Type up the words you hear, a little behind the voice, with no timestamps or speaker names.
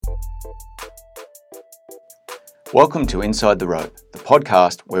Welcome to Inside the Rope, the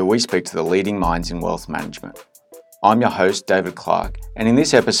podcast where we speak to the leading minds in wealth management. I'm your host, David Clark, and in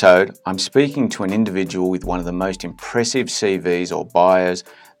this episode, I'm speaking to an individual with one of the most impressive CVs or bios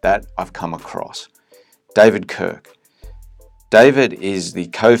that I've come across, David Kirk. David is the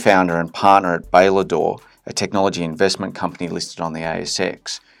co-founder and partner at Baylor Dore, a technology investment company listed on the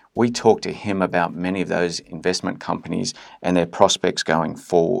ASX. We talked to him about many of those investment companies and their prospects going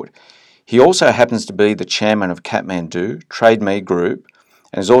forward. He also happens to be the chairman of Kathmandu, Trade Me Group,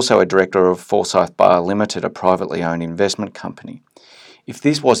 and is also a director of Forsyth Barr Limited, a privately owned investment company. If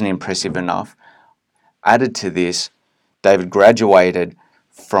this wasn't impressive enough, added to this, David graduated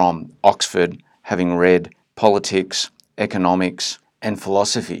from Oxford, having read politics, economics, and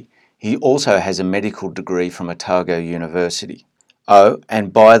philosophy. He also has a medical degree from Otago University. Oh,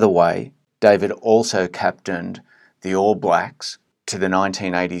 and by the way, David also captained the All Blacks to the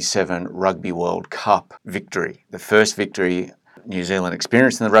 1987 Rugby World Cup victory, the first victory New Zealand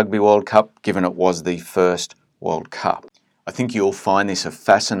experienced in the Rugby World Cup, given it was the first World Cup. I think you'll find this a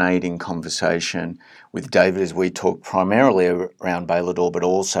fascinating conversation with David as we talk primarily around Baylor Dore, but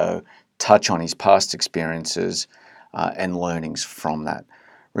also touch on his past experiences and learnings from that.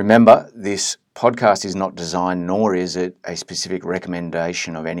 Remember, this podcast is not designed, nor is it a specific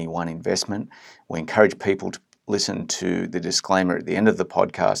recommendation of any one investment. We encourage people to listen to the disclaimer at the end of the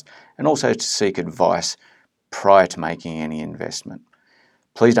podcast and also to seek advice prior to making any investment.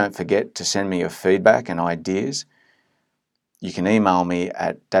 Please don't forget to send me your feedback and ideas. You can email me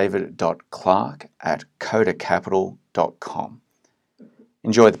at david.clark@codacapital.com.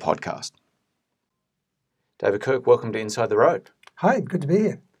 Enjoy the podcast. David Kirk, welcome to Inside the Rope. Hi, good to be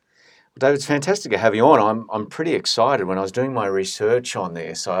here. Well, David, it's fantastic to have you on. I'm pretty excited. When I was doing my research on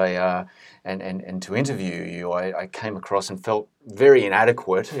this, and to interview you, I came across and felt very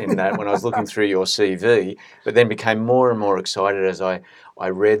inadequate in that when I was looking through your CV, but then became more and more excited as I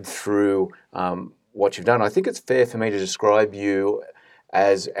read through what you've done. I think it's fair for me to describe you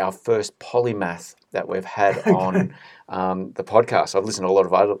as our first polymath that we've had on the podcast. I've listened to a lot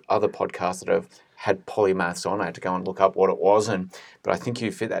of other podcasts that have had polymaths on. I had to go and look up what it was, but I think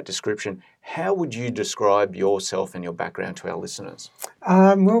you fit that description. How would you describe yourself and your background to our listeners?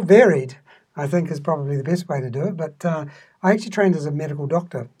 Well, varied, I think, is probably the best way to do it. But I actually trained as a medical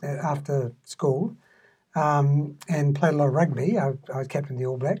doctor after school and played a lot of rugby. I was captain of the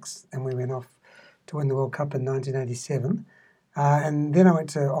All Blacks, and we went off to win the World Cup in 1987. And then I went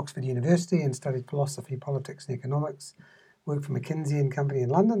to Oxford University and studied philosophy, politics and economics, worked for McKinsey and Company in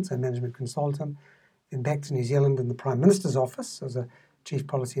London, so management consultant, then back to New Zealand in the Prime Minister's office as a chief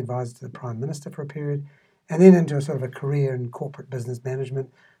policy advisor to the Prime Minister for a period, and then into a sort of a career in corporate business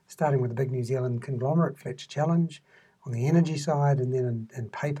management, starting with a big New Zealand conglomerate, Fletcher Challenge, on the energy side, and then in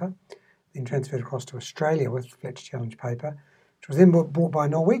paper, then transferred across to Australia with Fletcher Challenge paper, which was then bought by a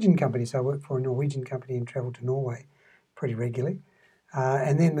Norwegian company, so I worked for a Norwegian company and travelled to Norway pretty regularly.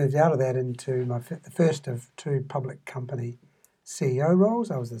 And then moved out of that into the first of two public company CEO roles.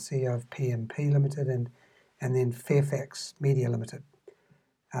 I was the CEO of PMP Limited and then Fairfax Media Limited.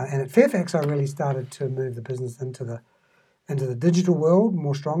 And at Fairfax, I really started to move the business into the digital world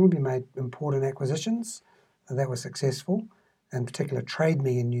more strongly. We made important acquisitions that were successful, in particular Trade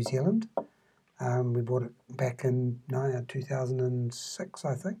Me in New Zealand. We bought it back in 2006,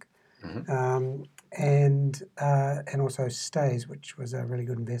 I think. Mm-hmm. And also Stays, which was a really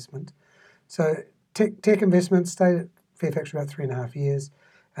good investment. So tech investments, stayed at Fairfax for about 3.5 years,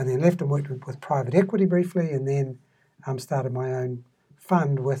 and then left and worked with private equity briefly, and then started my own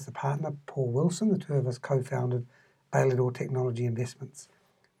fund with a partner, Paul Wilson. The two of us co-founded Baylor Dore Technology Investments,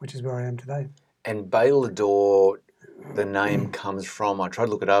 which is where I am today. And Baylor Dore, the name comes from, I tried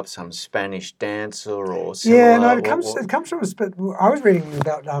to look it up, some Spanish dancer or similar. Yeah, no, it comes from I was reading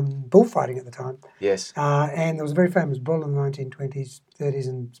about bullfighting at the time. Yes. And there was a very famous bull in the 1920s, 30s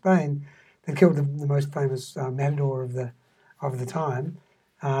in Spain that killed the most famous matador of the time.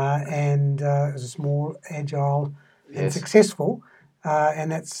 And it was a small, agile, and successful.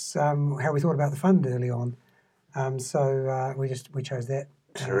 And that's how we thought about the fund early on. So we chose that.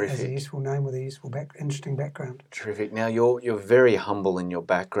 As a useful name with a useful interesting background. Terrific. Now, you're very humble in your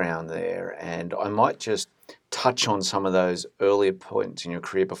background there, and I might just touch on some of those earlier points in your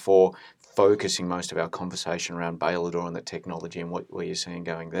career before focusing most of our conversation around Baylor Dore and the technology and what you're seeing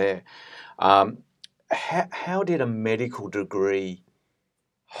going there. How did a medical degree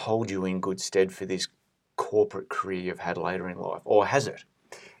hold you in good stead for this corporate career you've had later in life, or has it?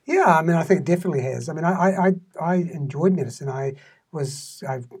 Yeah, I mean, I think it definitely has. I mean, I enjoyed medicine. I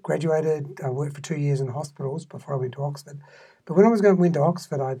graduated, I worked for 2 years in hospitals before I went to Oxford. But when I went to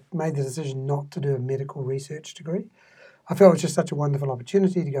Oxford, I made the decision not to do a medical research degree. I felt it was just such a wonderful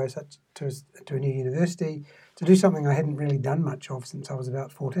opportunity to go to a new university, to do something I hadn't really done much of since I was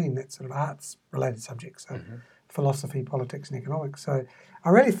about 14, that sort of arts-related subjects, so philosophy, politics and economics. So I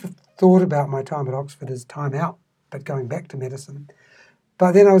really thought about my time at Oxford as time out, but going back to medicine.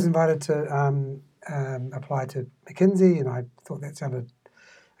 But then I was invited to apply to Mackenzie, and I thought that sounded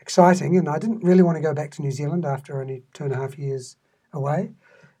exciting, and I didn't really want to go back to New Zealand after only 2.5 years away.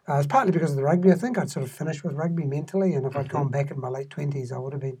 It was partly because of the rugby. I think I'd sort of finished with rugby mentally, and if I'd gone back in my late 20s, I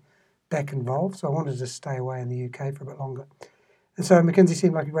would have been back involved. So I wanted to stay away in the UK for a bit longer. And so Mackenzie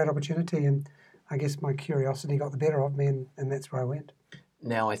seemed like a great opportunity, and I guess my curiosity got the better of me, and that's where I went.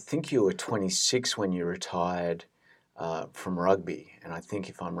 Now, I think you were 26 when you retired from rugby, and I think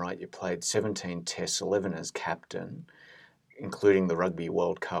if I'm right, you played 17 tests, 11 as captain, including the Rugby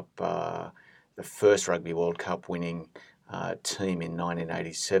World Cup, the first Rugby World Cup winning team in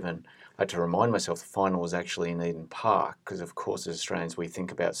 1987. I had to remind myself the final was actually in Eden Park because, of course, as Australians, we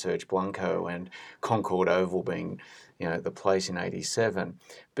think about Serge Blanco and Concord Oval being, the place in 87.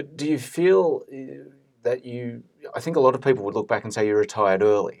 But do you feel that I think a lot of people would look back and say you retired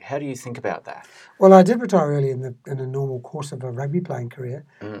early. How do you think about that? Well, I did retire early in a normal course of a rugby playing career.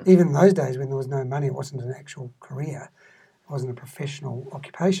 Even in those days when there was no money, it wasn't an actual career. It wasn't a professional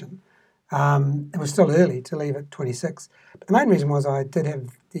occupation. It was still early to leave at 26. But the main reason was I did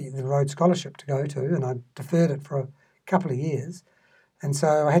have the Rhodes Scholarship to go to, and I deferred it for a couple of years. And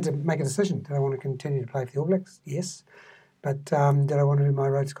so I had to make a decision. Did I want to continue to play for the All Blacks? Yes. But did I want to do my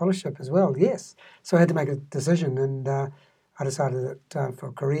Rhodes Scholarship as well? Yes. So I had to make a decision, and I decided that for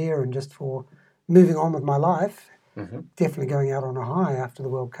a career and just for moving on with my life, definitely going out on a high after the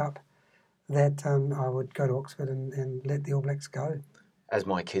World Cup, that I would go to Oxford and let the All Blacks go. As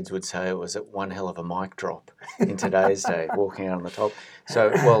my kids would say, it was one hell of a mic drop in today's day, walking out on the top. So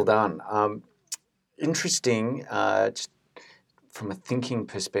well done. Interesting, just from a thinking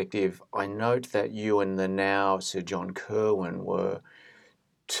perspective, I note that you and the now Sir John Kirwan were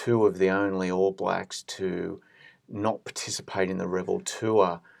two of the only All Blacks to not participate in the Rebel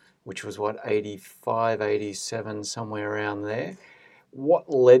Tour, which was, 85, 87, somewhere around there. What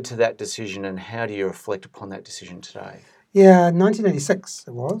led to that decision, and how do you reflect upon that decision today? Yeah, 1986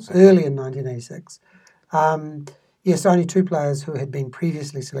 it was, early in 1986. Yes, only two players who had been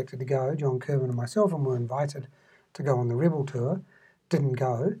previously selected to go, John Kirwan and myself, and were invited to go on the Rebel Tour, didn't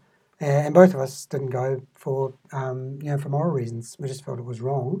go. And both of us didn't go for moral reasons. We just felt it was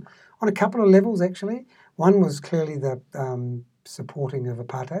wrong. On a couple of levels, actually. One was clearly the supporting of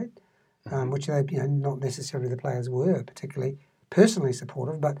apartheid, which they, not necessarily the players were particularly personally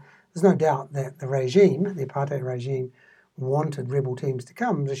supportive, but there's no doubt that the apartheid regime, wanted rebel teams to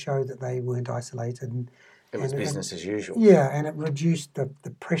come to show that they weren't isolated. And it was business as usual. Yeah, and it reduced the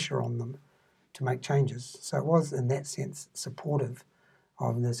pressure on them to make changes. So it was, in that sense, supportive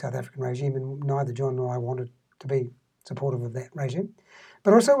of the South African regime, and neither John nor I wanted to be supportive of that regime.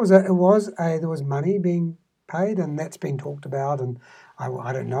 But also there was money being paid, and that's been talked about, and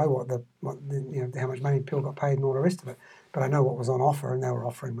I don't know how much money people got paid and all the rest of it, but I know what was on offer, and they were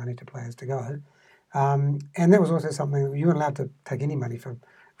offering money to players to go. And that was also something that you weren't allowed to take any money for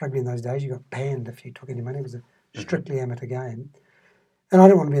rugby in those days. You got banned if you took any money. It was a strictly amateur game. And I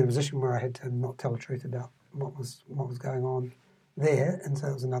didn't want to be in a position where I had to not tell the truth about what was going on there, and so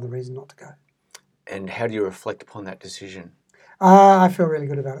that was another reason not to go. And how do you reflect upon that decision? I feel really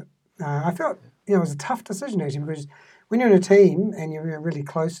good about it. I felt it was a tough decision actually, because when you're in a team and you're really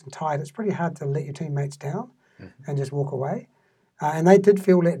close and tight, it's pretty hard to let your teammates down and just walk away. And they did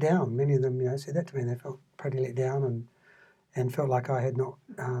feel let down. Many of them, said that to me. They felt pretty let down and felt like I had not,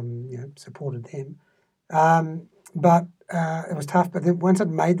 supported them. But it was tough. But then once I'd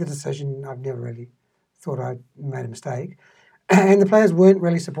made the decision, I've never really thought I'd made a mistake. And the players weren't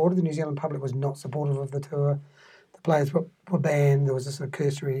really supportive. The New Zealand public was not supportive of the tour. The players were banned. There was a sort of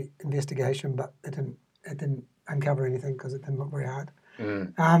cursory investigation, but it didn't uncover anything because it didn't look very hard.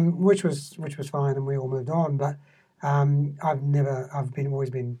 Which was fine, and we all moved on. But I've always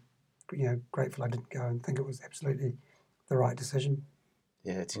been grateful I didn't go, and think it was absolutely the right decision.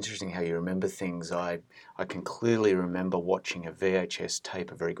 Yeah, it's interesting how you remember things. I can clearly remember watching a VHS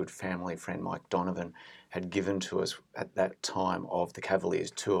tape a very good family friend, Mike Donovan, had given to us at that time of the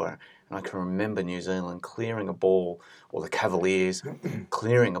Cavaliers tour. And I can remember New Zealand clearing a ball, or the Cavaliers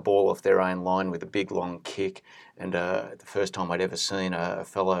clearing a ball off their own line with a big long kick. And the first time I'd ever seen a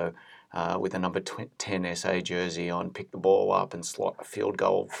fellow with a number 10 SA jersey on pick the ball up and slot a field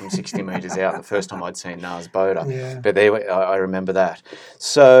goal from 60 metres out. The first time I'd seen Nars Boda. Yeah. But I remember that.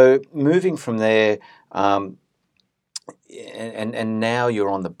 So moving from there, and now you're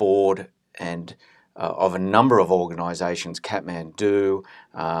on the board and of a number of organisations, Kathmandu,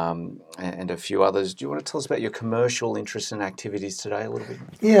 and a few others. Do you want to tell us about your commercial interests and activities today a little bit?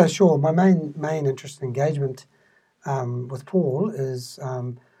 Yeah, sure. My main interest and engagement with Paul is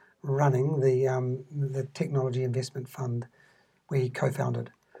running the technology investment fund we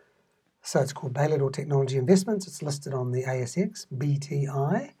co-founded. So it's called Baylor Technology Investments. It's listed on the ASX,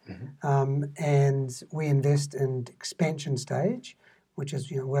 BTI, and we invest in expansion stage, which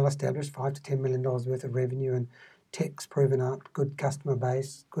is well established, $5 to $10 million worth of revenue, and tech's proven up, good customer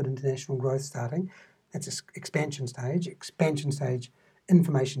base, good international growth starting. That's expansion stage. Expansion stage,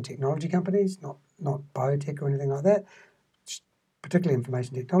 information technology companies, not biotech or anything like that. Particularly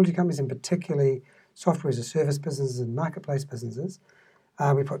information technology companies, and particularly software as a service businesses and marketplace businesses.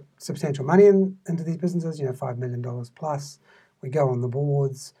 We put substantial money into these businesses, $5 million plus. We go on the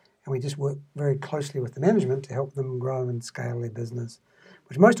boards and we just work very closely with the management to help them grow and scale their business,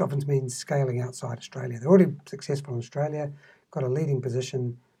 which most often means scaling outside Australia. They're already successful in Australia, got a leading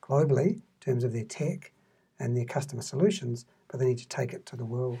position globally in terms of their tech and their customer solutions, but they need to take it to the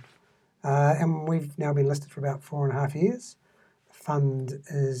world. And we've now been listed for about 4.5 years. The fund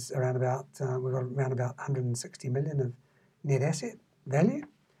is around about, we've got around about 160 million of net asset value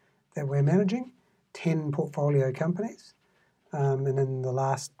that we're managing, 10 portfolio companies. And in the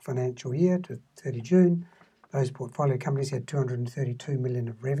last financial year to 30 June, those portfolio companies had 232 million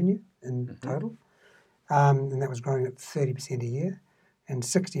of revenue in total. And that was growing at 30% a year. And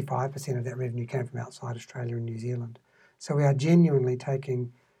 65% of that revenue came from outside Australia and New Zealand. So we are genuinely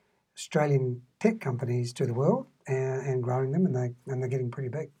taking Australian tech companies to the world and growing them, and they're getting pretty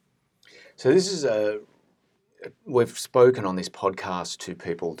big. So this is we've spoken on this podcast to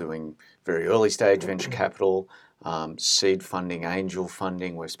people doing very early stage venture capital, seed funding, angel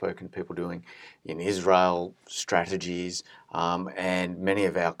funding. We've spoken to people doing in Israel strategies, and many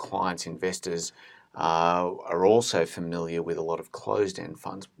of our clients, investors, are also familiar with a lot of closed-end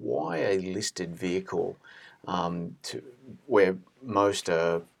funds. Why a listed vehicle where most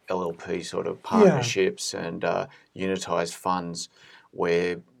are LLP sort of partnerships and unitized funds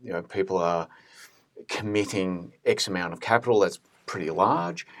where people are committing X amount of capital that's pretty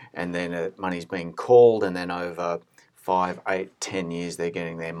large, and then money's being called, and then over 5, 8, 10 years they're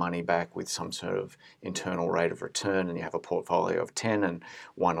getting their money back with some sort of internal rate of return, and you have a portfolio of 10 and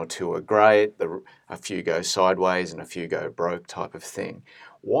 1 or 2 are great, a few go sideways and a few go broke type of thing.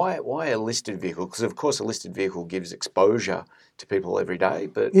 Why a listed vehicle? Because of course a listed vehicle gives exposure to people every day,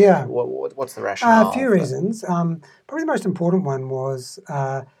 but what's the rationale? A few reasons. Probably the most important one was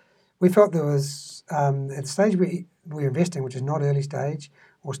we felt there was, at the stage we're investing, which is not early stage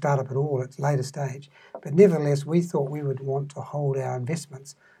or startup at all, it's later stage, but nevertheless we thought we would want to hold our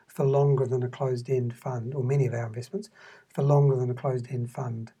investments for longer than a closed-end fund, or many of our investments, for longer than a closed-end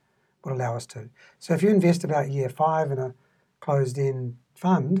fund would allow us to. So if you invest about year 5 in a closed-end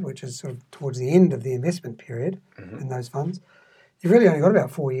fund, which is sort of towards the end of the investment period in those funds, you've really only got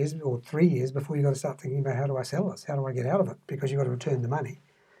about 4 years or 3 years before you've got to start thinking about how do I sell this, how do I get out of it, because you've got to return the money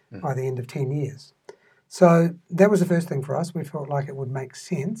by the end of 10 years. So that was the first thing for us. We felt like it would make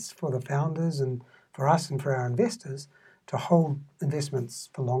sense for the founders and for us and for our investors to hold investments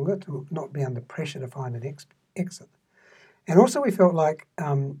for longer, to not be under pressure to find an exit. And also we felt like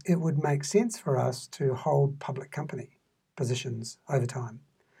it would make sense for us to hold public company positions over time,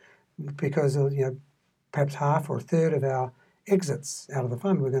 because perhaps half or a third of our exits out of the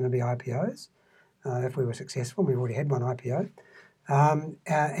fund were going to be IPOs if we were successful. We've already had one IPO. And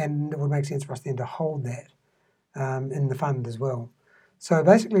it would make sense for us then to hold that in the fund as well. So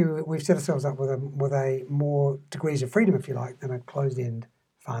basically, we've set ourselves up with a more degrees of freedom, if you like, than a closed-end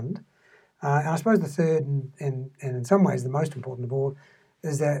fund. And I suppose the third, and in some ways the most important of all,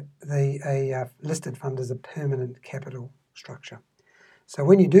 is that a listed fund is a permanent capital structure. So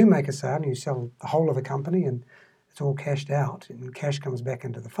when you do make a sale and you sell the whole of a company and it's all cashed out and cash comes back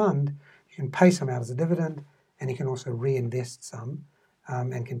into the fund, you can pay some out as a dividend, and you can also reinvest some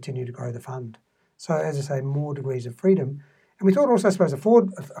and continue to grow the fund. So as I say, more degrees of freedom. And we thought also, I suppose, a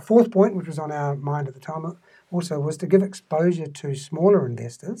fourth point, which was on our mind at the time, also was to give exposure to smaller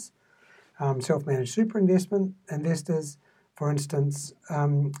investors, self-managed super investment investors, for instance,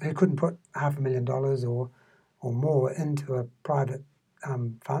 who couldn't put $500,000 or more into a private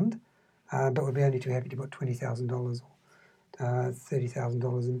fund, but would be only too happy to put $20,000 or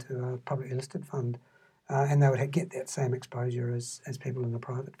 $30,000 into a publicly listed fund. And they would get that same exposure as people in the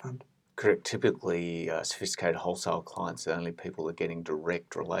private fund. Correct. Typically, sophisticated wholesale clients are the only people that are getting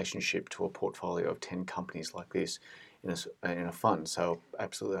direct relationship to a portfolio of 10 companies like this in a fund. So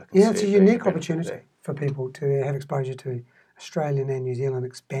absolutely, I can Yeah, see it's a it being unique benefit opportunity there. for people to have exposure to Australian and New Zealand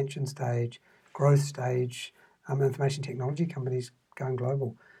expansion stage, growth stage, information technology companies going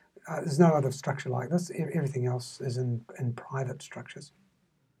global. There's no other structure like this. Everything else is in private structures.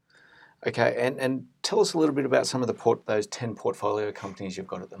 Okay, and tell us a little bit about some of those 10 portfolio companies you've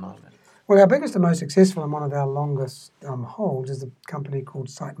got at the moment. Well, our biggest and most successful and one of our longest holds is a company called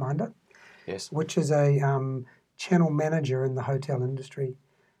SiteMinder, Yes. which is a channel manager in the hotel industry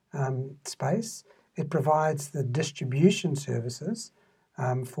space. It provides the distribution services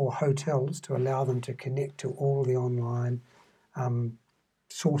for hotels to allow them to connect to all the online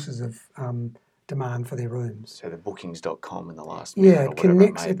sources of demand for their rooms. So the bookings.com in the last Yeah, minute or whatever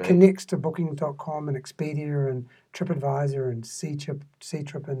it may it be. connects to Booking.com and Expedia and TripAdvisor and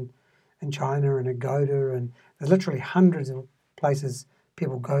Ctrip in China and Agoda, and there's literally hundreds of places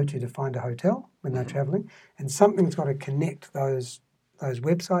people go to find a hotel when they're traveling, and something's got to connect those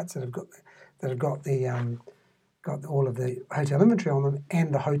websites that have got all of the hotel inventory on them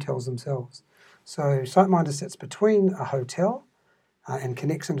and the hotels themselves. So SiteMinder sits between a hotel and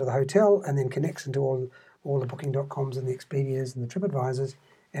connects into the hotel, and then connects into all the Booking.coms and the Expedias and the TripAdvisors,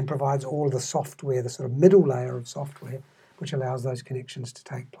 and provides all of the software, the sort of middle layer of software, which allows those connections to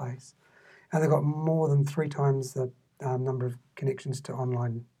take place. And they've got more than 3 times the number of connections to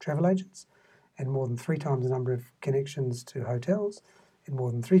online travel agents, and more than 3 times the number of connections to hotels, and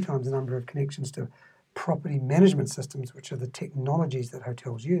more than 3 times the number of connections to property management systems, which are the technologies that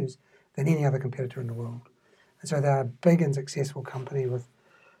hotels use, than any other competitor in the world. And so they're a big and successful company with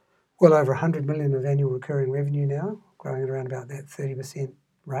well over 100 million of annual recurring revenue now, growing at around about that 30%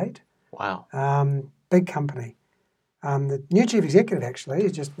 rate. Wow. Big company. The new chief executive actually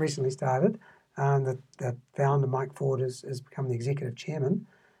has just recently started. The founder, Mike Ford, has become the executive chairman.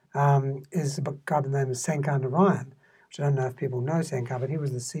 Is a guy by the name of Sankar Narayan, which I don't know if people know Sankar, but he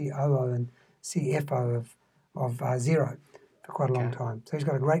was the COO and CFO of Xero for quite a long time. So he's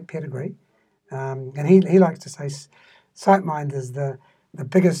got a great pedigree. And he likes to say SiteMinder is the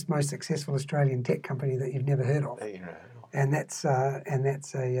biggest, most successful Australian tech company that you've never heard of. And that's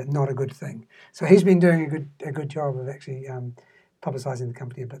not a good thing. So he's been doing a good job of actually publicising the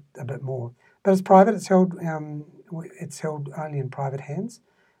company a bit more. But it's private. It's held only in private hands.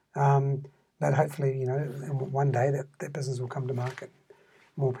 But hopefully, one day that business will come to market.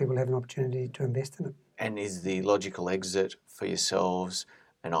 More people have an opportunity to invest in it. And is the logical exit for yourselves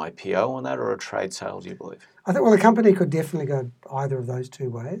an IPO on that or a trade sale, do you believe? I think, well, the company could definitely go either of those two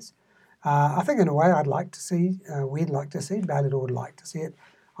ways. I think in a way we'd like to see, Bailey would like to see it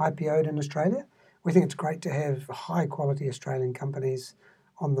IPO'd in Australia. We think it's great to have high quality Australian companies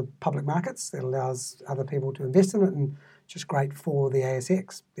on the public markets. That allows other people to invest in it, and just great for the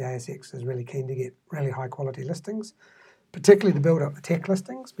ASX. The ASX is really keen to get really high quality listings, particularly to build up the tech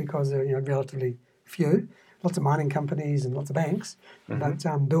listings because they're relatively few. Lots of mining companies and lots of banks, but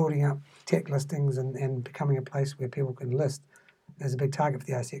building up tech listings and becoming a place where people can list is a big target for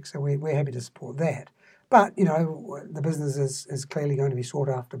the ASX. So we're happy to support that. But, the business is clearly going to be sought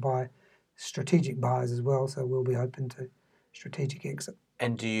after by strategic buyers as well, so we'll be open to strategic exit.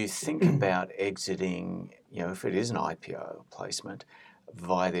 And do you think about exiting, if it is an IPO placement,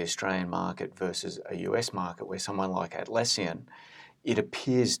 via the Australian market versus a US market where someone like Atlassian, it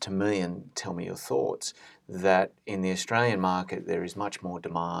appears to me, and tell me your thoughts, that in the Australian market there is much more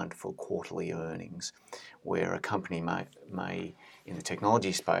demand for quarterly earnings, where a company may in the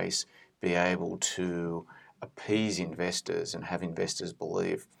technology space be able to appease investors and have investors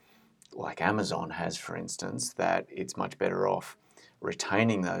believe, like Amazon has, for instance, that it's much better off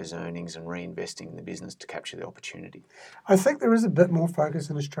retaining those earnings and reinvesting in the business to capture the opportunity. I think there is a bit more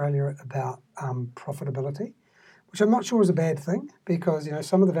focus in Australia about profitability, which I'm not sure is a bad thing because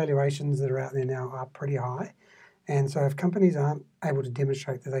some of the valuations that are out there now are pretty high. And so if companies aren't able to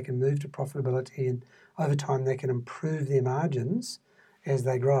demonstrate that they can move to profitability and over time they can improve their margins as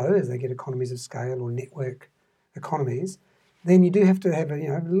they grow, as they get economies of scale or network economies, then you do have to have a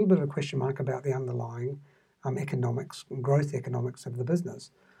little bit of a question mark about the underlying economics and growth economics of the business.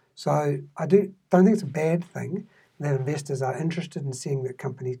 So I don't think it's a bad thing that investors are interested in seeing that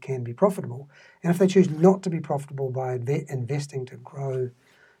companies can be profitable. And if they choose not to be profitable by investing to grow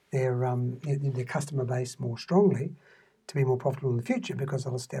their customer base more strongly, to be more profitable in the future because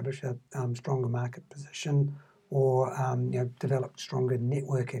they'll establish a stronger market position or develop stronger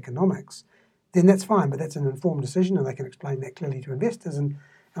network economics, then that's fine. But that's an informed decision and they can explain that clearly to investors. And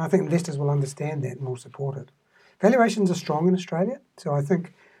I think investors will understand that and will support it. Valuations are strong in Australia, so I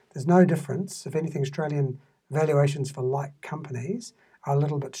think there's no difference. If anything, Australian valuations for like companies are a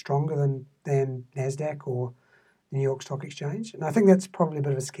little bit stronger than NASDAQ or the New York Stock Exchange. And I think that's probably a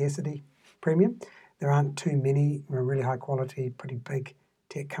bit of a scarcity premium. There aren't too many really high quality, pretty big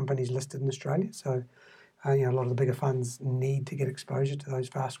tech companies listed in Australia. So, a lot of the bigger funds need to get exposure to those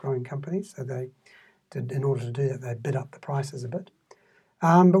fast growing companies. So in order to do that, they bid up the prices a bit.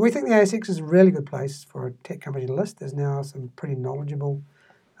 But we think the ASX is a really good place for a tech company to list. There's now some pretty knowledgeable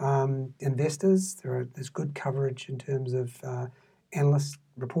investors. There's good coverage in terms of analyst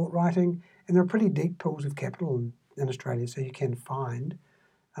report writing, and there are pretty deep pools of capital in Australia, so you can find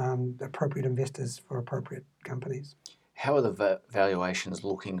appropriate investors for appropriate companies. How are the valuations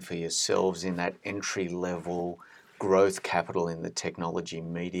looking for yourselves in that entry-level growth capital in the technology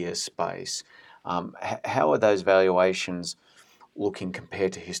media space? How are those valuations looking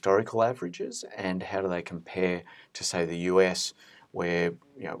compared to historical averages, and how do they compare to, say, the US, where,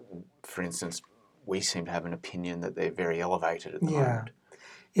 for instance, we seem to have an opinion that they're very elevated at the moment?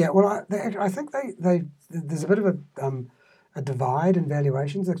 Yeah, well, I think there's a bit of a divide in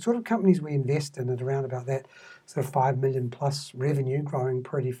valuations. The sort of companies we invest in at around about that sort of 5 million plus revenue, growing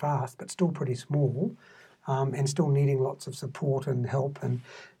pretty fast, but still pretty small, and still needing lots of support and help. And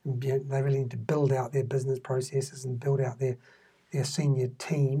they really need to build out their business processes and build out their senior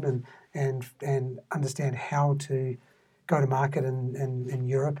team and understand how to go to market in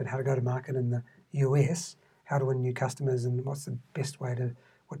Europe and how to go to market in the US, how to win new customers and what's the best way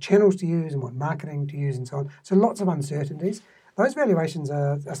what channels to use and what marketing to use and so on. So lots of uncertainties. Those valuations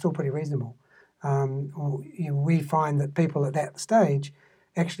are still pretty reasonable. We find that people at that stage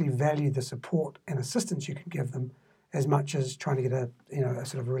actually value the support and assistance you can give them as much as trying to get a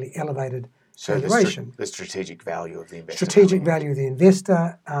sort of really elevated valuation. The strategic value of the investor. Strategic value of the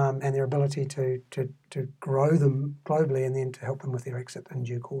investor and their ability to grow them globally and then to help them with their exit in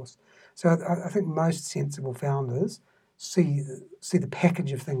due course. So I think most sensible founders see the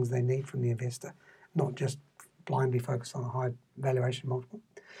package of things they need from the investor, not just blindly focus on a high valuation multiple.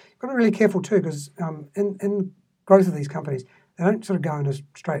 You've got to be really careful too, because in growth of these companies, they don't sort of go in a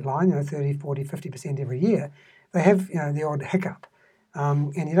straight line, 30, 40, 50% every year. They have the odd hiccup.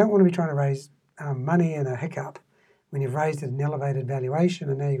 And you don't want to be trying to raise money in a hiccup when you've raised at an elevated valuation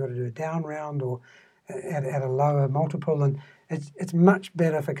and now you've got to do a down round or at a lower multiple. And it's much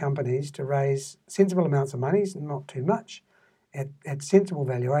better for companies to raise sensible amounts of money, not too much, at sensible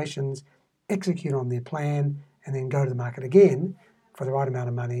valuations, execute on their plan, and then go to the market again for the right amount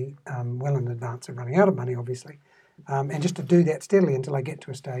of money, well in advance of running out of money, obviously. And just to do that steadily until they get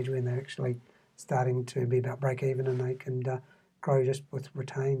to a stage when they're actually starting to be about break even and they can grow just with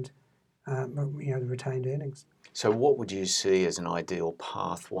retained earnings. So what would you see as an ideal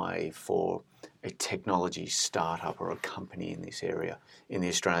pathway for a technology startup or a company in this area, in the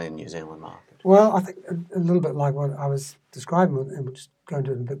Australian New Zealand market? Well, I think a little bit like what I was describing, and we'll just go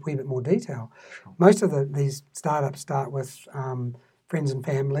into it in a wee bit more detail. Sure. Most of these startups start with friends and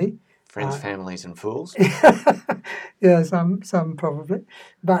family. Friends, families and fools? Yeah, some probably.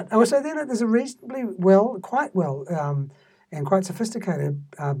 But also then there's a reasonably quite well, and quite sophisticated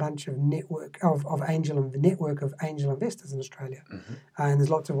bunch of network of angel investors in Australia. Mm-hmm. And there's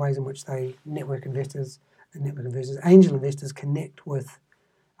lots of ways in which angel investors connect with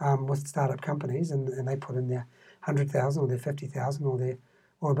startup companies, and they put in their 100,000 or their 50,000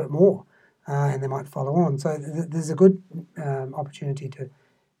 or a bit more, and they might follow on. So there's a good opportunity to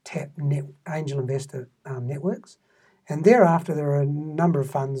tap angel investor networks, and thereafter there are a number of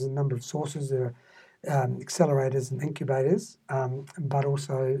funds, a number of sources. There are accelerators and incubators, but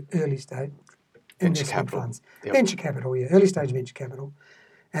also early stage venture capital funds, venture capital, early stage venture capital.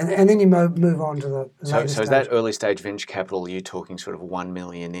 And then you move on to the later So is that early stage venture capital, you're talking sort of 1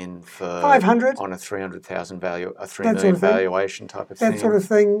 million in for 500 on a 300,000 value, a 3 million valuation type of thing? That sort of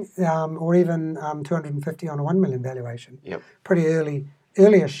thing, or even 250 on a 1 million valuation. Yep. Pretty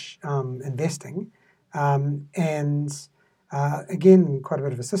early-ish investing. And again, quite a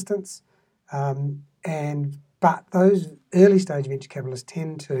bit of assistance. But those early stage venture capitalists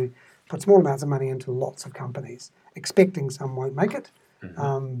tend to put small amounts of money into lots of companies, expecting some won't make it.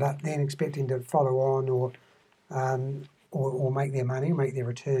 Mm-hmm. But then expecting to follow on or make their money, make their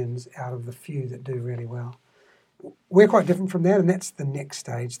returns out of the few that do really well. We're quite different from that, and that's the next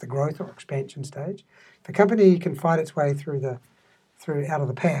stage, the growth or expansion stage. If a company can fight its way through out of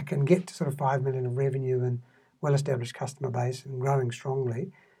the pack and get to sort of 5 million of revenue and well-established customer base and growing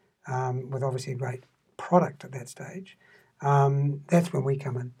strongly, with obviously a great product at that stage, that's when we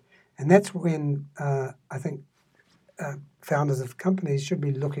come in. And that's when I think founders of companies should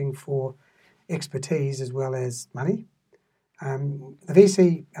be looking for expertise as well as money. The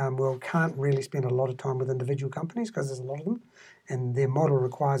VC world can't really spend a lot of time with individual companies because there's a lot of them, and their model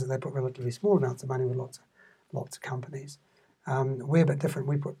requires that they put relatively small amounts of money with lots lots of companies. We're a bit different.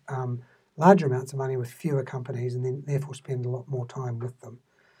 We put larger amounts of money with fewer companies and then therefore spend a lot more time with them.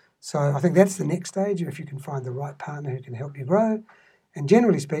 So I think that's the next stage, if you can find the right partner who can help you grow. And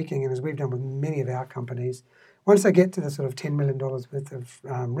generally speaking, and as we've done with many of our companies, once they get to the sort of $10 million worth of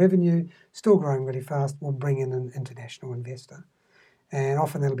revenue, still growing really fast, we'll bring in an international investor. And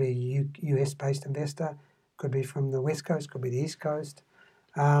often that'll be a US-based investor, could be from the West Coast, could be the East Coast.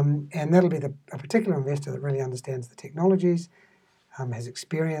 And that'll be a particular investor that really understands the technologies, has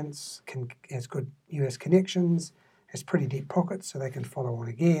experience, has good US connections, has pretty deep pockets so they can follow on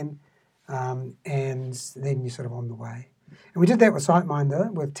again, and then you're sort of on the way. And we did that with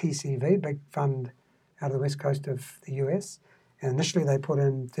SiteMinder, with TCV, big fund out of the west coast of the US. And initially they put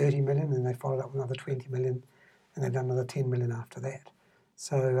in 30 million and they followed up with another 20 million and they've done another 10 million after that.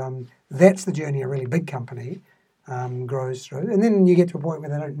 So that's the journey a really big company grows through. And then you get to a point where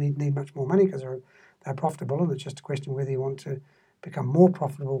they don't need much more money because they're profitable, and it's just a question whether you want to become more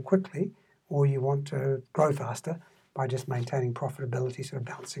profitable quickly or you want to grow faster by just maintaining profitability, sort of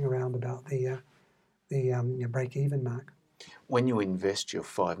bouncing around about the break-even mark. When you invest your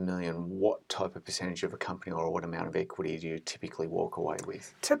 $5 million, what type of percentage of a company or what amount of equity do you typically walk away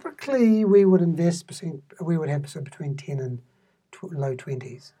with? Typically, we would have sort of between 10 and low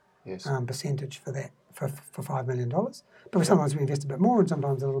 20s percentage for that for $5 million. But sometimes we invest a bit more and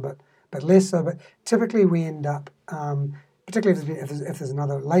sometimes a little bit less. So, but typically we end up, particularly if there's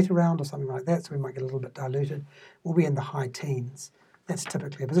another later round or something like that, so we might get a little bit diluted, we'll be in the high teens. That's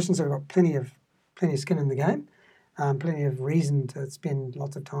typically a position. So we've got plenty of skin in the game. Plenty of reason to spend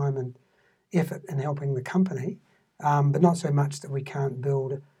lots of time and effort in helping the company, but not so much that we can't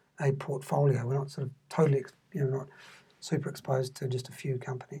build a portfolio. We're not sort of totally, not super exposed to just a few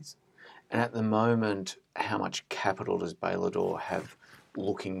companies. And at the moment, how much capital does Bailador have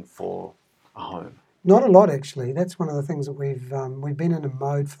looking for a home? Not a lot, actually. That's one of the things that we've been in a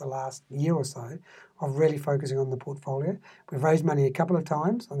mode for the last year or so of really focusing on the portfolio. We've raised money a couple of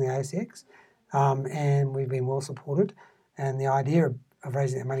times on the ASX. And we've been well supported. And the idea of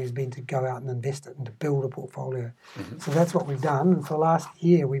raising that money has been to go out and invest it and to build a portfolio. Mm-hmm. So that's what we've done. And for the last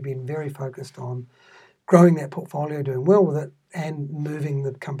year, we've been very focused on growing that portfolio, doing well with it, and moving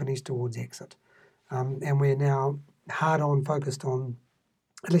the companies towards exit. And we're now hard on focused on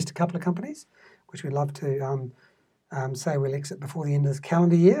at least a couple of companies, which we'd love to say we'll exit before the end of this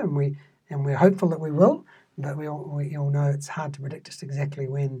calendar year. And we're hopeful that we will, but we all know it's hard to predict just exactly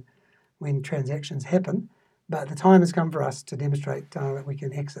when transactions happen, but the time has come for us to demonstrate that we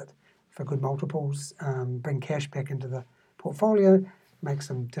can exit for good multiples, bring cash back into the portfolio, make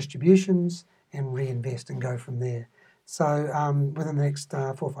some distributions, and reinvest and go from there. So within the next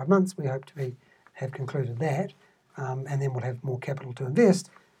 4 or 5 months, we hope to have concluded that, and then we'll have more capital to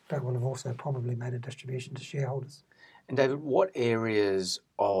invest, but we'll have also probably made a distribution to shareholders. And David, what areas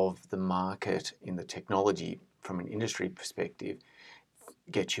of the market in the technology, from an industry perspective,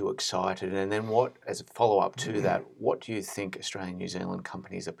 get you excited? And then what, as a follow-up to that, what do you think Australian New Zealand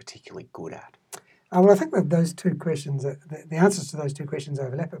companies are particularly good at? Well, I think that those two questions, the answers to those two questions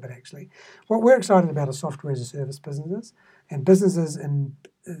overlap a bit, actually. What we're excited about are software as a service businesses and businesses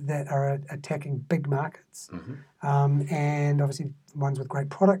that are attacking big markets, and obviously ones with great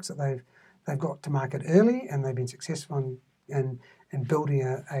products that they've got to market early and they've been successful in building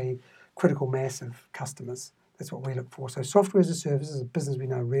a critical mass of customers. That's what we look for. So software as a service is a business we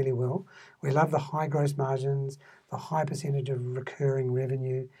know really well. We love the high gross margins, the high percentage of recurring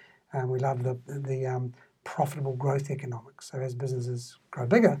revenue, and we love the profitable growth economics. So as businesses grow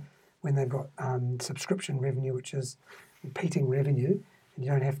bigger, when they've got subscription revenue, which is repeating revenue, and you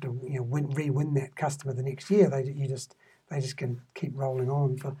don't have to re-win that customer the next year. They just can keep rolling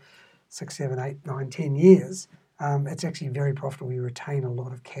on for 6, 7, 8, 9, 10 years. It's actually very profitable. You retain a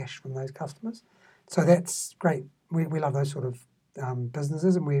lot of cash from those customers. So that's great. We love those sort of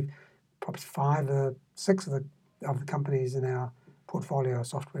businesses, and we've probably 5 or 6 of the companies in our portfolio are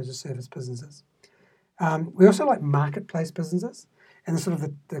software as a service businesses. We also like marketplace businesses, and the sort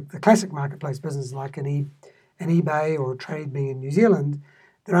of the classic marketplace business like an eBay or a Trade Me in New Zealand.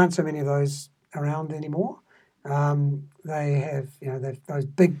 There aren't so many of those around anymore. They have those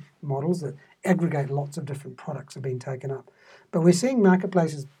big models that aggregate lots of different products have been taken up, but we're seeing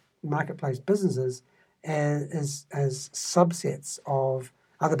marketplace businesses as subsets of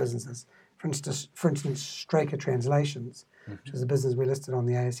other businesses. For instance, Straker Translations, which is a business we listed on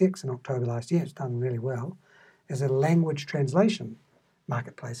the ASX in October last year. It's done really well. Is a language translation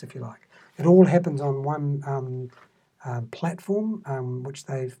marketplace, if you like. It all happens on one platform which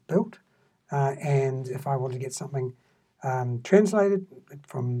they've built. And if I want to get something translated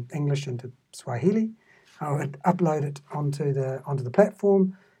from English into Swahili, I would upload it onto the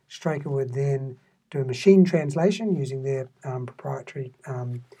platform. Straker would then do a machine translation using their proprietary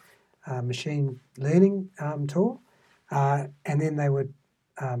machine learning tool, and then they would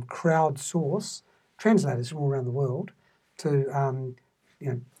crowdsource translators from all around the world to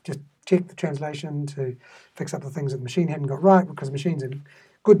just check the translation, to fix up the things that the machine hadn't got right, because machines are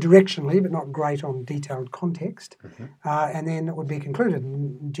good directionally but not great on detailed context. Mm-hmm. And then it would be concluded,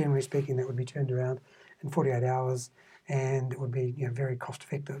 and generally speaking that would be turned around in 48 hours, and it would be very cost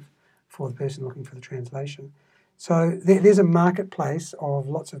effective for the person looking for the translation. So there's a marketplace of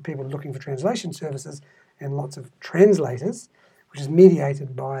lots of people looking for translation services and lots of translators, which is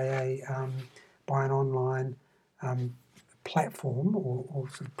mediated by an online platform or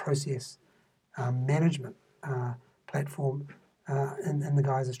sort of process management platform in the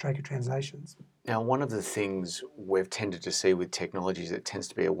guise of Straker Translations. Now, one of the things we've tended to see with technology is it tends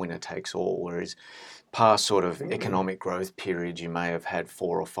to be a winner takes all, whereas past sort of economic growth periods, you may have had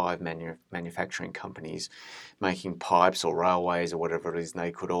 4 or 5 manufacturing companies making pipes or railways or whatever it is, and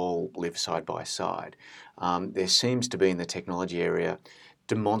they could all live side by side. There seems to be in the technology area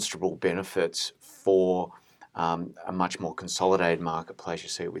demonstrable benefits for a much more consolidated marketplace. You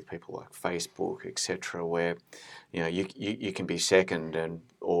see it with people like Facebook, etc., where you can be second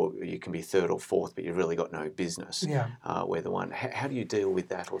or you can be third or fourth, but you've really got no business. Yeah. We're the one. How do you deal with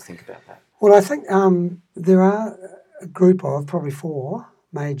that or think about that? Well, I think there are a group of probably 4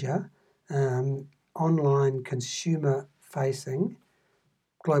 major online consumer-facing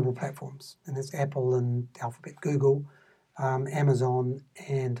global platforms, and there's Apple and Alphabet, Google, Amazon,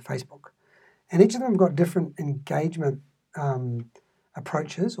 and Facebook. And each of them have got different engagement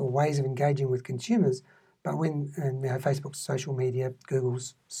approaches or ways of engaging with consumers. But Facebook's social media,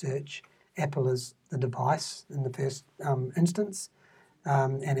 Google's search, Apple is the device in the first instance,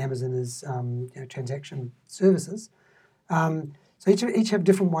 and Amazon is transaction services. So each have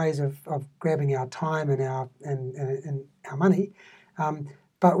different ways of grabbing our time and our money.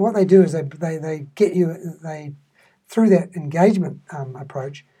 But what they do is they get you through that engagement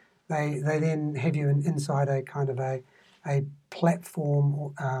approach. They then have you inside a kind of a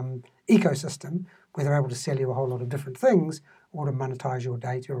platform ecosystem where they're able to sell you a whole lot of different things, or to monetize your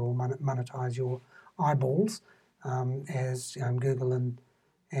data or monetize your eyeballs, as Google and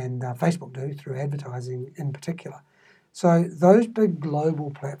Facebook do through advertising in particular. So those big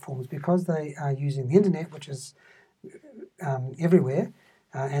global platforms, because they are using the internet, which is everywhere,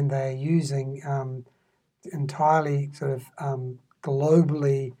 and they're using entirely sort of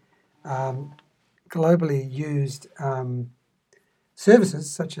globally used services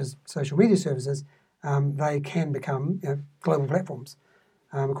such as social media services, they can become global platforms.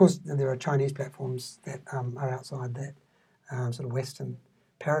 Of course, there are Chinese platforms that are outside that sort of Western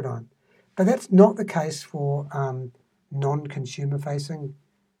paradigm. But that's not the case for non-consumer facing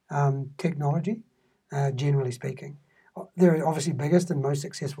technology, generally speaking. They're obviously biggest and most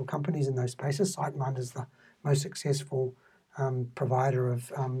successful companies in those spaces. SiteMinder is the most successful provider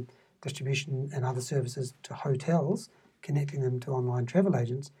of distribution and other services to hotels, connecting them to online travel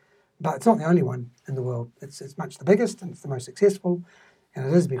agents. But it's not the only one in the world. It's much the biggest and it's the most successful, and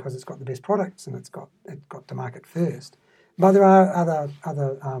it is because it's got the best products and it's got to market first. But there are other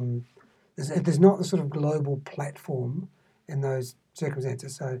there's not the sort of global platform in those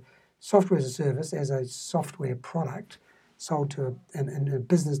circumstances. So software as a service, as a software product sold in a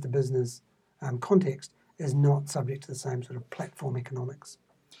business-to-business context, is not subject to the same sort of platform economics.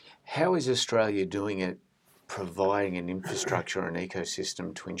 How is Australia doing it, providing an infrastructure and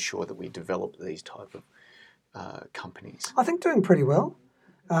ecosystem to ensure that we develop these type of companies? I think doing pretty well.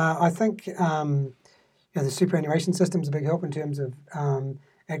 I think the superannuation system is a big help in terms of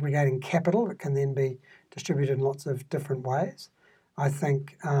aggregating capital that can then be distributed in lots of different ways. I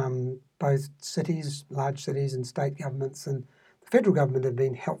think both cities, large cities and state governments and the federal government have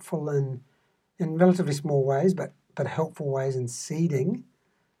been helpful in relatively small ways, but helpful ways in seeding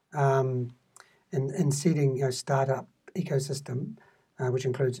startup ecosystem, which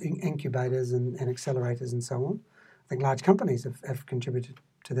includes incubators and accelerators and so on. I think large companies have contributed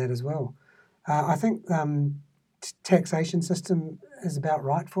to that as well. I think taxation system is about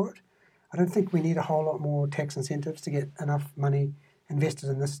right for it. I don't think we need a whole lot more tax incentives to get enough money invested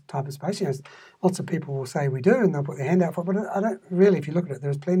in this type of space. Lots of people will say we do, and they'll put their hand out for it, but I don't really. If you look at it,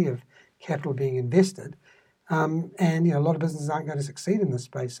 there's plenty of capital being invested, and a lot of businesses aren't going to succeed in this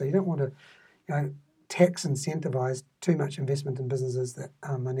space. So you don't want to, tax incentivize too much investment in businesses that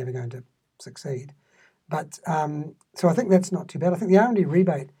are never going to succeed. But so I think that's not too bad. I think the R&D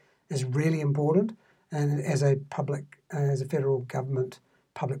rebate is really important, and as a federal government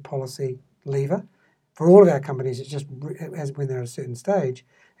public policy lever, for all of our companies, it's just as when they're at a certain stage,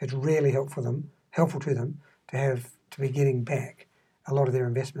 it's really helpful to them to be getting back a lot of their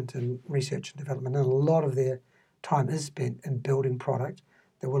investment in research and development, and a lot of their time is spent in building product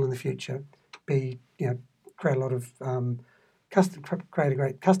that will in the future create a lot of create a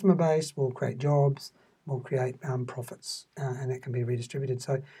great customer base, will create jobs, will create profits, and that can be redistributed.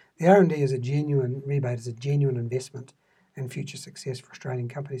 So the R&D is a genuine rebate, is a genuine investment in future success for Australian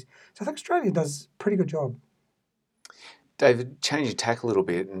companies. So I think Australia does a pretty good job. David, changing tack a little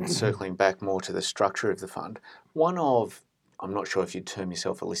bit and circling back more to the structure of the fund, I'm not sure if you'd term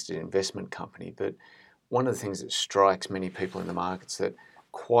yourself a listed investment company, but one of the things that strikes many people in the markets that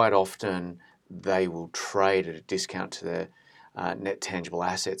quite often they will trade at a discount to the net tangible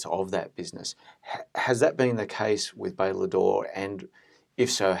assets of that business. Has that been the case with Baillador Lador? And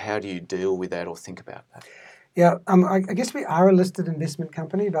if so, how do you deal with that or think about that? Yeah, I guess we are a listed investment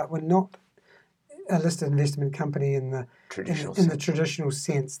company, but we're not a listed investment company in the traditional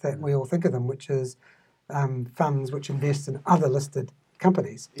sense that we all think of them, which is funds which invest in other listed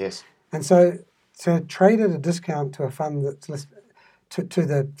companies. Yes. And so to trade at a discount to a fund that's listed to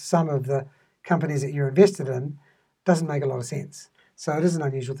the sum of the companies that you're invested in doesn't make a lot of sense. So it is an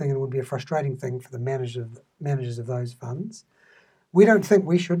unusual thing, and it would be a frustrating thing for the managers of those funds. We don't think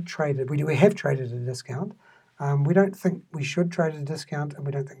we should trade it. We have traded at a discount. We don't think we should trade at a discount, and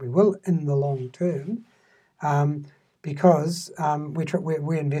we don't think we will in the long term, because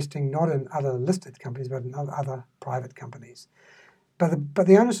we're investing not in other listed companies, but in other private companies. But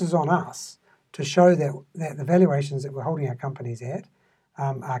the onus is on us to show that the valuations that we're holding our companies at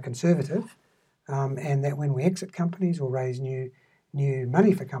are conservative, and that when we exit companies or raise new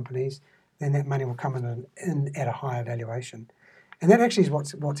money for companies, then that money will come in at a higher valuation. And that actually is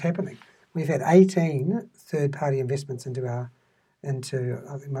what's happening. We've had 18 third-party investments into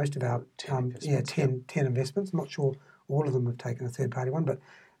I think most of our 10 investments. I'm not sure all of them have taken a third-party one, but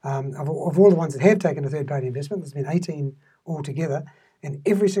of all the ones that have taken a third-party investment, there's been 18 altogether, and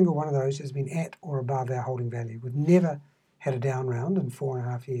every single one of those has been at or above our holding value. We've never had a down round in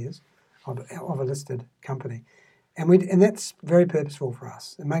 4.5 years of a listed company. And that's very purposeful for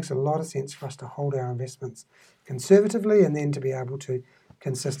us. It makes a lot of sense for us to hold our investments conservatively and then to be able to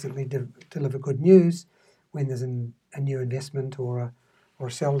consistently deliver good news when there's a new investment or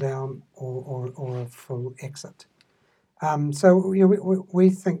a sell down or a full exit. So we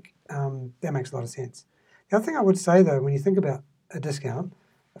think that makes a lot of sense. The other thing I would say though, when you think about a discount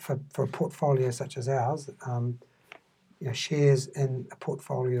for a portfolio such as ours, shares in a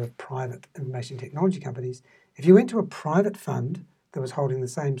portfolio of private information technology companies, if you went to a private fund that was holding the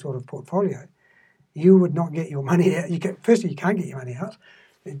same sort of portfolio, you would not get your money out. Firstly, you can't get your money out.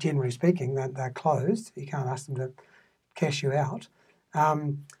 Generally speaking, they're closed. You can't ask them to cash you out.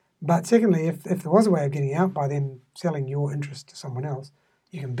 But secondly, if there was a way of getting out by them selling your interest to someone else,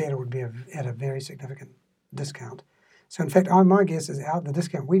 you can bet it would be at a very significant discount. So in fact, my guess is the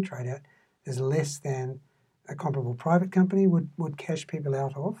discount we trade at is less than a comparable private company would cash people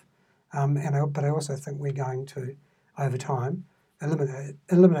out of. But I also think we're going to, over time,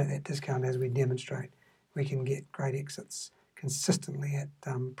 eliminate that discount as we demonstrate we can get great exits consistently at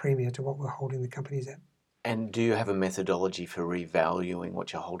premium to what we're holding the companies at. And do you have a methodology for revaluing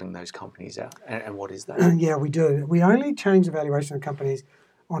what you're holding those companies at? And what is that? Yeah, we do. We only change the valuation of companies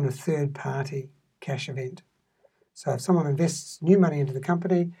on a third-party cash event. So if someone invests new money into the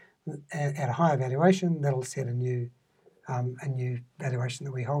company at a higher valuation, that'll set a new valuation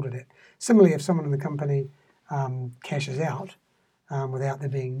that we hold it at. Similarly, if someone in the company cashes out without there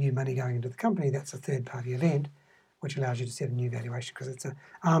being new money going into the company, that's a third-party event, which allows you to set a new valuation because it's an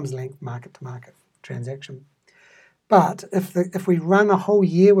arm's length market-to-market transaction. But if we run a whole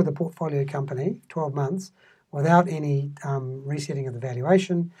year with a portfolio company, 12 months, without any resetting of the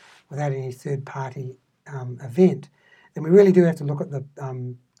valuation, without any third-party event, then we really do have to look at the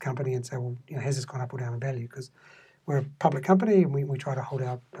company and say, well, has this gone up or down in value? Because we're a public company and we try to hold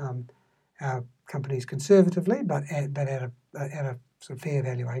our companies conservatively, but at a sort of fair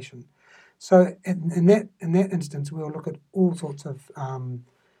valuation. So in that instance, we'll look at all sorts of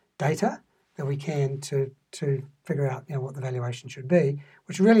data that we can to figure out what the valuation should be,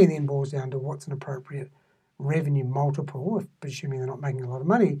 which really then boils down to what's an appropriate revenue multiple, if presuming they're not making a lot of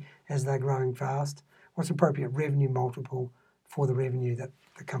money as they're growing fast, what's an appropriate revenue multiple for the revenue that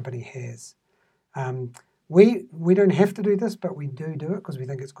the company has. We don't have to do this, but we do it because we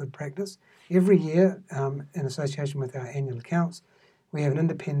think it's good practice. Every year, in association with our annual accounts, we have an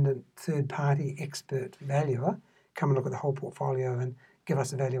independent third-party expert valuer come and look at the whole portfolio and give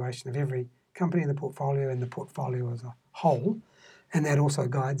us a valuation of every company in the portfolio and the portfolio as a whole. And that also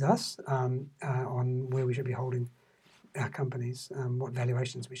guides us on where we should be holding our companies, what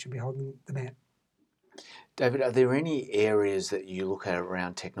valuations we should be holding them at. David, are there any areas that you look at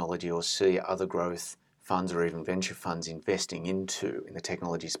around technology or see other growth funds or even venture funds investing into in the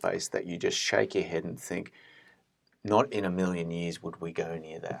technology space that you just shake your head and think, not in a million years would we go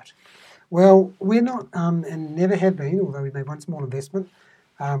near that? Well, we're not, and never have been, although we made one small investment,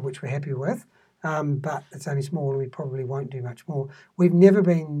 which we're happy with, but it's only small and we probably won't do much more. We've never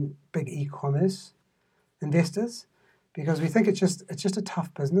been big e-commerce investors because we think it's just a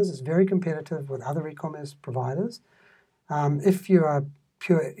tough business. It's very competitive with other e-commerce providers. If you are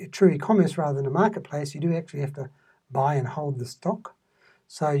true e-commerce rather than a marketplace, you do actually have to buy and hold the stock.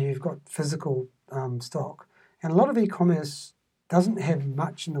 So you've got physical stock. And a lot of e-commerce doesn't have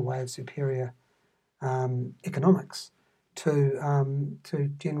much in the way of superior economics to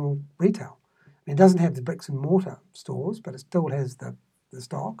general retail. I mean, it doesn't have the bricks and mortar stores, but it still has the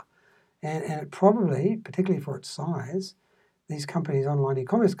stock. And it probably, particularly for its size, these companies, online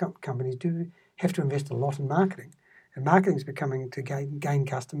e-commerce companies, do have to invest a lot in marketing. And marketing is becoming to gain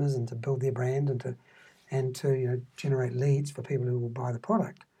customers and to build their brand and to generate leads for people who will buy the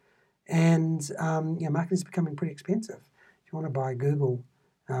product. And marketing is becoming pretty expensive. If you want to buy Google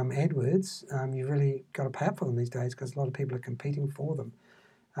AdWords, you've really got to pay up for them these days because a lot of people are competing for them.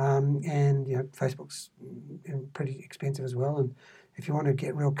 And Facebook's pretty expensive as well. And if you want to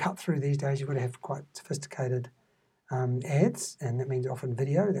get real cut through these days, you've got to have quite sophisticated ads, and that means often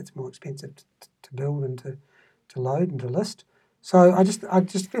video. That's more expensive to build and to load and to list. So we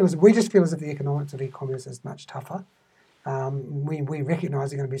just feel as if the economics of e-commerce is much tougher. We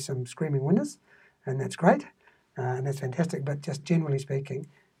recognise there are going to be some screaming winners, and that's great, and that's fantastic. But just generally speaking,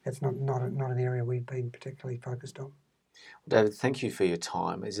 that's not an area we've been particularly focused on. David, thank you for your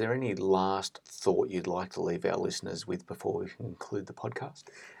time. Is there any last thought you'd like to leave our listeners with before we conclude the podcast?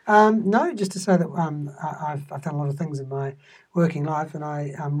 No, just to say that I've done a lot of things in my working life, and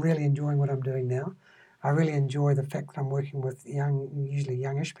I'm really enjoying what I'm doing now. I really enjoy the fact that I'm working with usually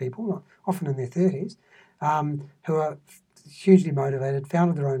youngish people, not often in their 30s, who are hugely motivated,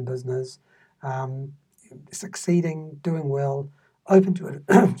 founded their own business, succeeding, doing well, open to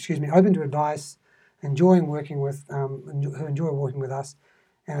advice, enjoying working with, who enjoy working with us,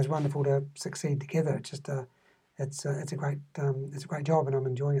 and it's wonderful to succeed together. It's just it's a great job, and I'm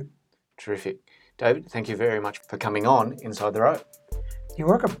enjoying it. Terrific, David. Thank you very much for coming on Inside the Rope. You're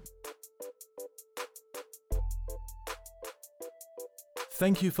welcome.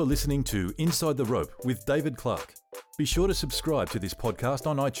 Thank you for listening to Inside the Rope with David Clark. Be sure to subscribe to this podcast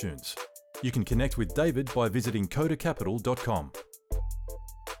on iTunes. You can connect with David by visiting codacapital.com.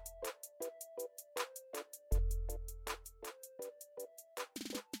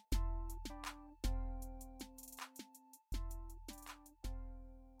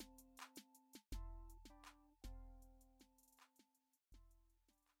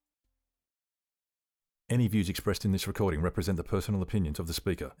 Any views expressed in this recording represent the personal opinions of the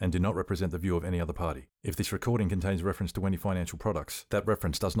speaker and do not represent the view of any other party. If this recording contains reference to any financial products, that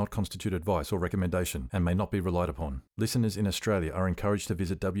reference does not constitute advice or recommendation and may not be relied upon. Listeners in Australia are encouraged to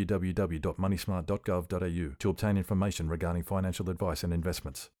visit www.moneysmart.gov.au to obtain information regarding financial advice and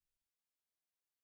investments.